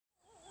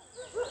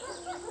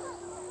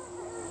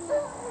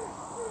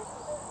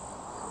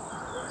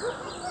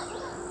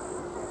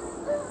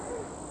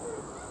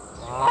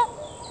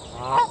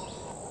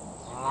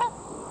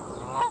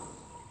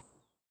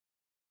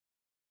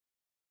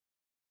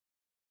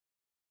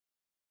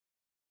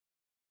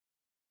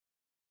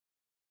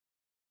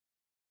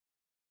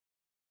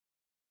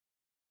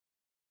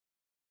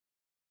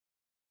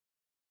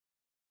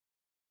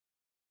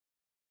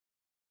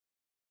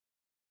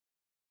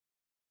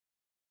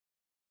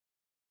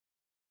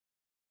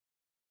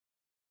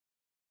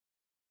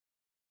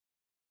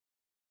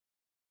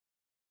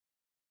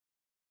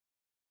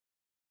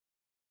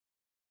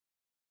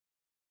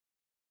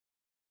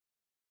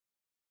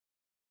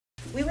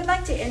We would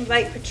like to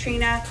invite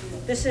Petrina.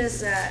 This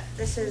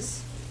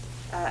is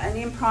an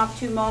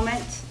impromptu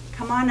moment.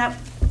 Come on up.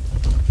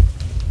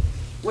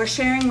 We're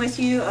sharing with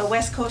you a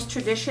West Coast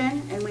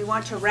tradition, and we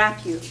want to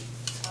wrap you.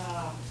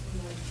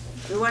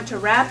 We want to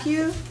wrap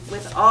you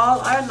with all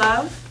our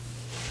love.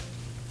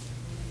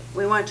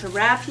 We want to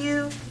wrap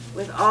you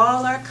with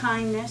all our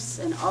kindness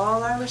and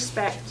all our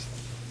respect,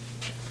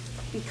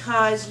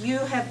 because you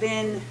have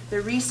been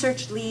the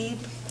research lead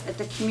at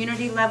the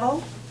community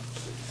level,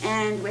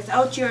 and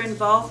without your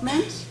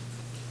involvement,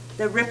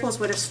 the ripples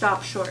would have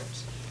stopped short.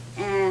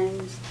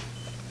 And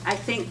I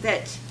think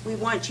that we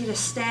want you to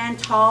stand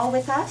tall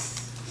with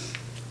us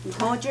and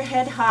hold your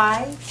head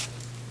high,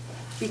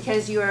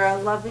 because you are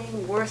a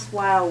loving,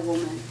 worthwhile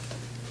woman.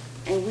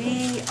 And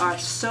we are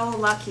so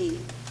lucky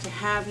to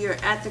have your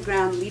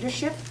at-the-ground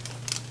leadership,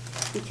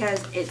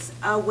 because it's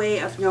a way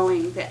of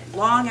knowing that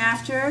long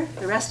after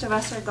the rest of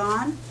us are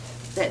gone,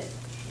 that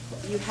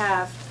you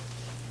have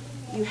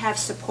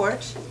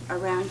support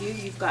around you.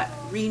 You've got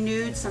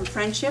renewed some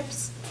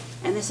friendships,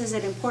 and this is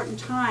an important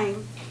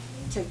time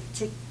to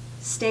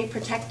stay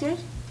protected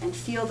and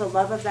feel the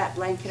love of that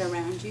blanket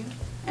around you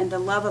and the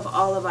love of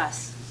all of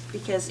us,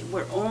 because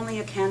we're only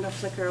a candle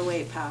flicker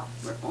away, pal.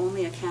 We're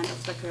only a candle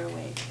flicker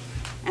away.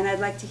 And I'd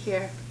like to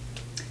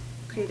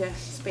create a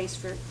space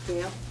for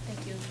Gail.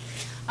 Thank you.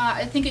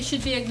 I think it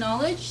should be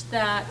acknowledged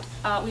that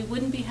we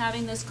wouldn't be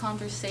having this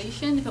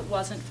conversation if it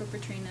wasn't for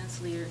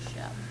Petrina's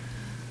leadership.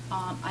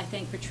 I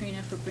thank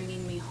Petrina for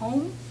bringing me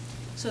home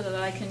so that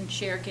I can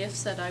share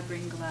gifts that I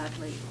bring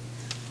gladly.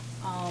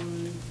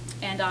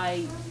 And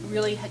I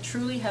really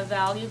truly have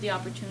valued the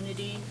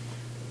opportunity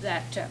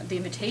that the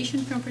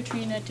invitation from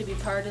Petrina to be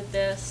part of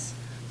this.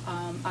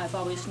 I've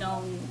always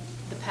known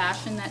the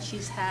passion that she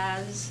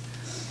has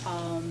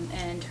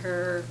and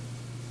her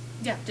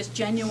just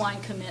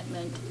genuine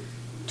commitment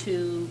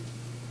to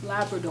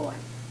Labrador,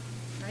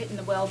 right, and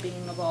the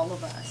well-being of all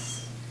of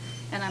us.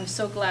 And I'm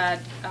so glad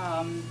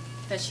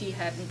that she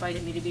had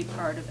invited me to be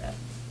part of it.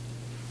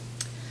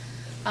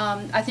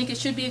 I think it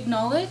should be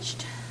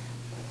acknowledged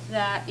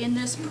that in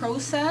this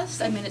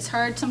process, I mean, it's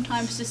hard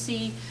sometimes to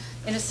see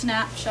in a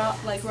snapshot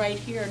like right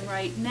here and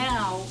right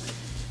now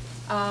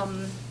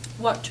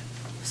what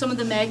some of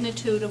the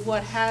magnitude of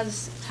what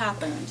has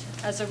happened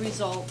as a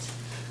result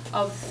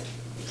of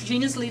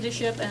Petrina's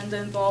leadership and the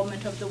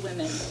involvement of the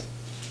women.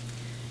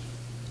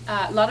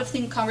 A lot of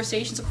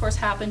conversations, of course,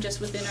 happen just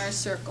within our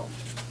circle.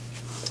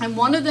 And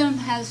one of them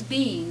has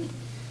been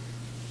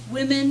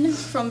women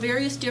from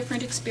various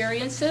different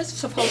experiences,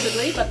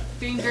 supposedly, but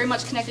being very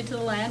much connected to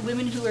the land,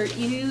 women who are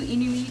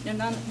Inuit,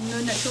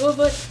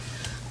 Nunatuavut,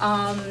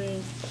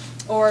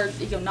 or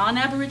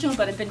non-Aboriginal,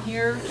 but have been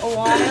here a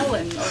while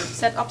or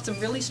set up some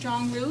really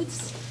strong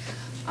roots.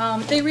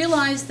 They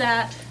realized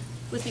that,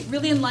 with the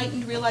really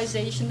enlightened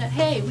realization that,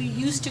 hey, we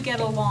used to get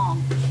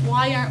along.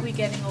 Why aren't we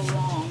getting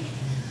along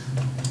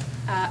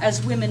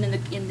as women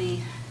in the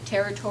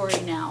territory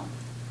now?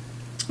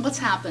 What's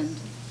happened?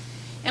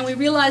 And we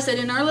realized that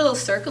in our little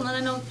circle, and I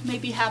know it may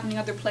be happening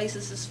other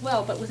places as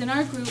well, but within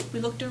our group, we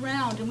looked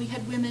around and we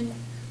had women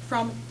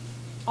from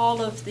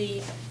all of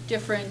the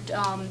different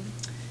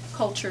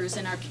cultures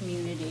in our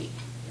community.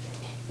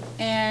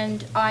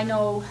 And I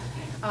know,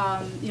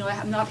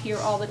 I'm not here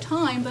all the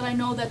time, but I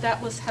know that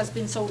has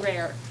been so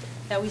rare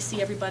that we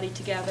see everybody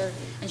together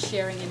and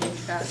sharing an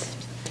interest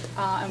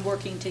and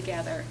working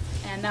together.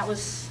 And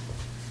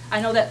I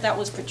know that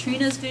was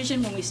Petrina's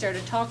vision when we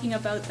started talking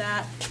about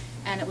that,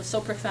 and it was so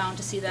profound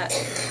to see that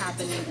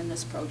happening in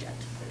this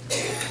project.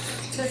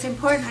 So it's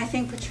important, I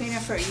think, Petrina,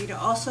 for you to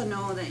also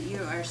know that you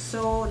are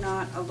so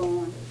not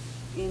alone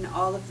in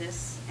all of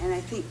this. And I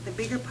think the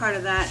bigger part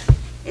of that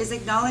is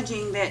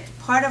acknowledging that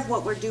part of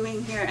what we're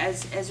doing here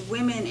as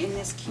women in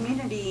this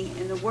community,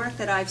 and the work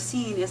that I've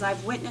seen, is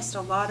I've witnessed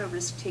a lot of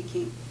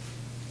risk-taking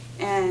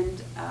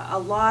and a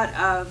lot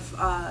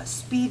of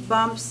speed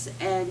bumps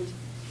and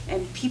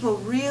people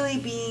really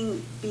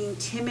being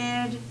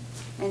timid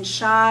and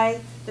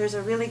shy. There's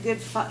a really good,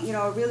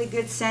 a really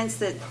good sense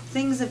that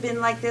things have been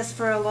like this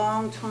for a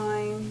long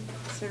time,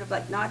 sort of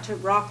like not to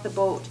rock the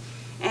boat.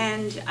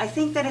 And I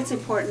think that it's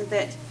important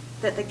that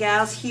the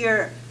gals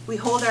here, we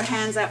hold our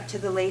hands up to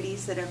the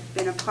ladies that have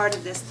been a part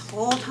of this the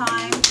whole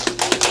time.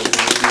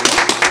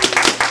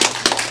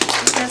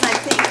 Because I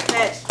think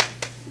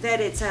that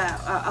it's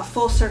a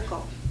full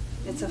circle.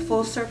 It's a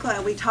full circle,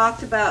 and we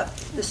talked about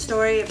the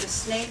story of the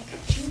snake.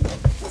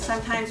 And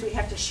sometimes we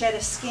have to shed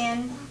a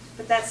skin,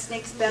 but that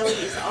snake's belly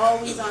is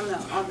always on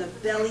the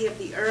belly of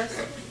the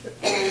earth.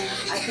 And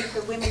I think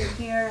the women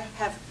here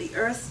have the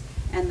earth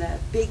and the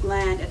big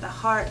land at the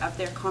heart of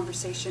their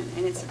conversation,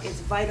 and it's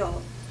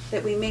vital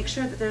that we make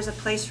sure that there's a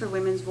place for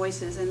women's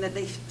voices and that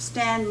they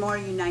stand more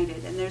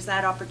united, and there's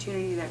that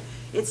opportunity there.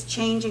 It's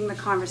changing the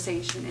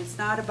conversation. It's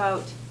not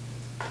about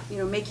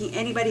making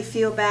anybody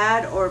feel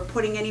bad or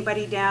putting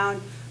anybody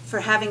down for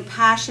having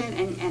passion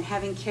and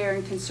having care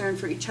and concern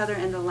for each other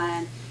and the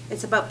land.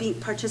 It's about being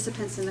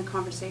participants in the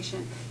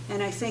conversation.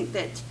 And I think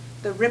that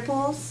the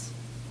ripples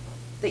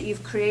that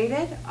you've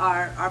created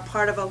are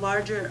part of a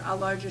larger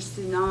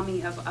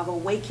tsunami of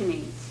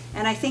awakening.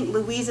 And I think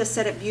Louisa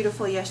said it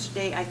beautifully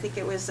yesterday. I think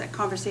it was a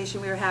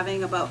conversation we were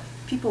having about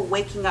people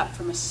waking up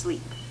from a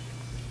sleep.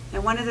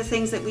 And one of the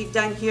things that we've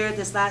done here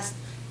this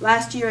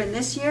last year and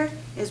this year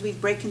is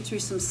we've broken through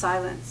some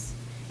silence.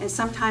 And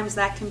sometimes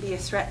that can be a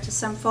threat to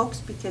some folks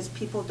because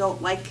people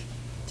don't like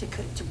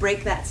to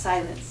break that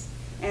silence.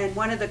 And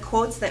one of the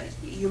quotes that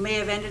you may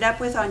have ended up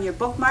with on your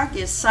bookmark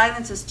is,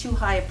 "Silence is too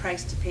high a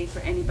price to pay for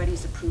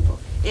anybody's approval.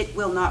 It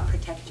will not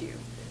protect you.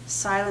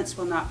 Silence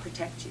will not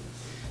protect you."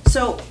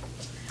 So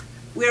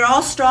we're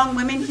all strong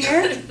women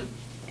here,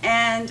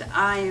 and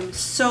I am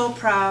so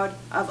proud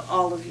of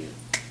all of you.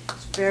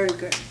 It's very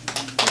good.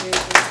 Very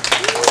good.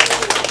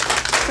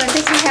 So I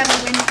think we have a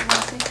win. You want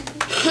to say something?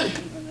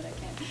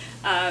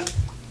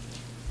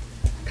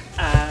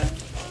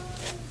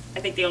 I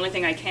think the only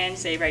thing I can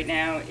say right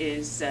now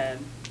is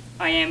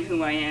I am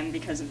who I am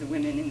because of the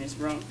women in this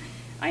room.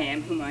 I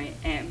am who I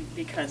am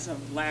because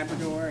of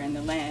Labrador and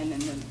the land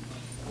and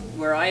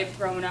where I've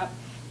grown up.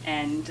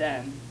 And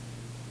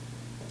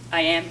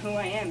I am who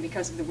I am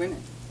because of the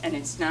women. And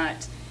it's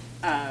not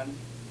a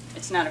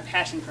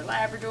passion for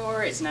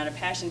Labrador. It's not a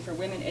passion for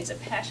women. It's a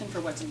passion for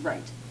what's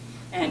right.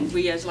 And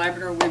we as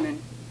Labrador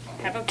women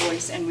have a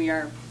voice, and we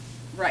are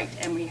right,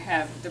 and we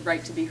have the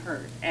right to be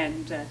heard.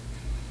 And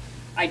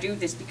I do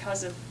this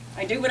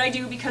I do what I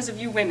do because of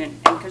you women,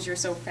 and because you're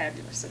so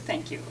fabulous. So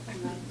thank you.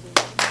 Very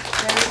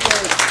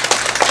good.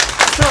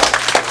 So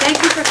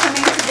thank you for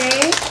coming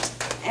today.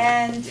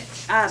 And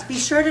be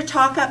sure to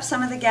talk up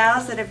some of the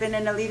gals that have been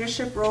in a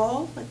leadership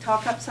role,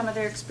 talk up some of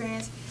their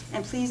experience,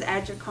 and please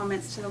add your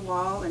comments to the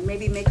wall and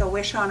maybe make a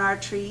wish on our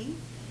tree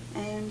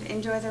and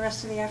enjoy the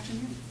rest of the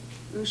afternoon.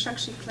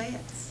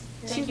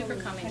 Thank you for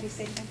coming. How do you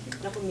say thank you?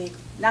 Nakomi.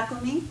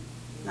 Nakomi?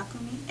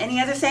 Nakomi? Any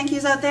other thank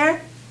yous out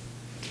there?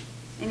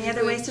 Any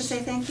other ways to say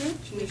thank you?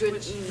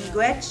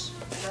 Miigwech.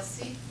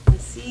 Merci.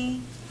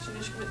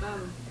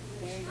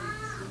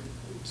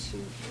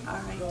 All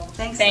right.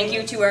 Thanks. Thank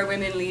you to our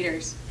women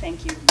leaders.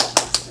 Thank you.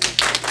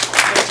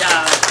 Good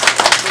job.